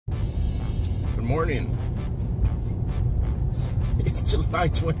Good morning. It's July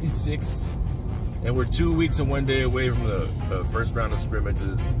 26th, and we're 2 weeks and 1 day away from the first round of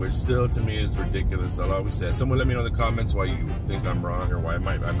scrimmages, which still to me is ridiculous. I'll always say, someone let me know in the comments why you think I'm wrong, or why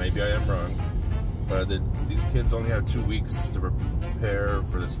maybe I am wrong. But these kids only have 2 weeks to prepare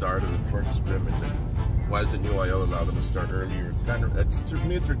for the start of the first scrimmage, and why does the new IL allow them to start earlier? To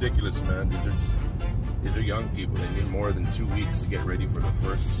me, it's ridiculous, man. These are young people. They need more than 2 weeks to get ready for the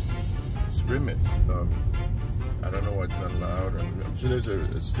first scrimmage. I don't know why it's not allowed. I'm sure there's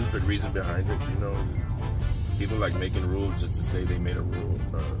a stupid reason behind it. You know, people like making rules just to say they made a rule.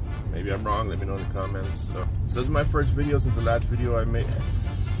 Maybe I'm wrong. Let me know in the comments. So this is my first video since the last video I made.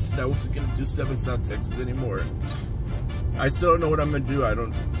 I wasn't gonna do stuff in South Texas anymore. I still don't know what I'm gonna do. I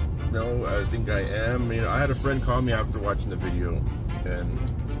don't know. I think I am. You know, I had a friend call me after watching the video and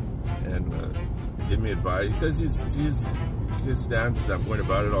give me advice. He says his stance is I'm going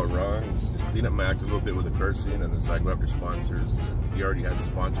about it all wrong. Just clean up my act a little bit with the cursing, and then so I go after sponsors. And he already has a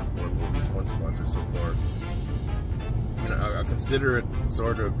sponsor for him, at least one sponsor so far. I mean, I consider it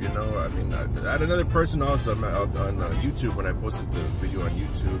sort of, you know, I mean, I had another person also on YouTube when I posted the video on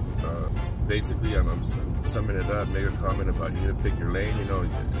YouTube. Basically, I'm summing it up, made a comment about you need to pick your lane, you know,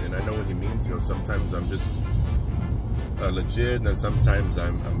 and I know what he means. You know, sometimes I'm just legit, and then sometimes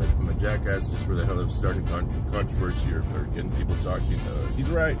I'm a jackass just for the hell of starting controversy or getting people talking. He's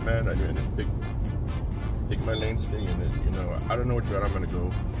right, man. I mean, pick my lane, stay in it. You know, I don't know which route I'm gonna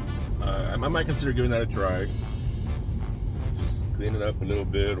go. I might consider giving that a try. Just clean it up a little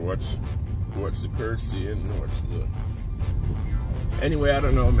bit, watch the cursing, and watch the. Anyway, I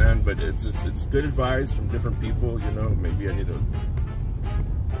don't know, man, but it's good advice from different people. You know, maybe I need to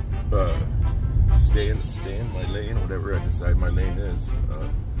stay in my lane, whatever I decide my lane is.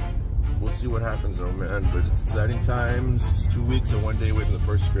 We'll see what happens though, man, but it's exciting times. 2 weeks and 1 day away from the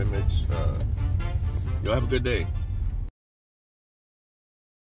first scrimmage. Y'all have a good day.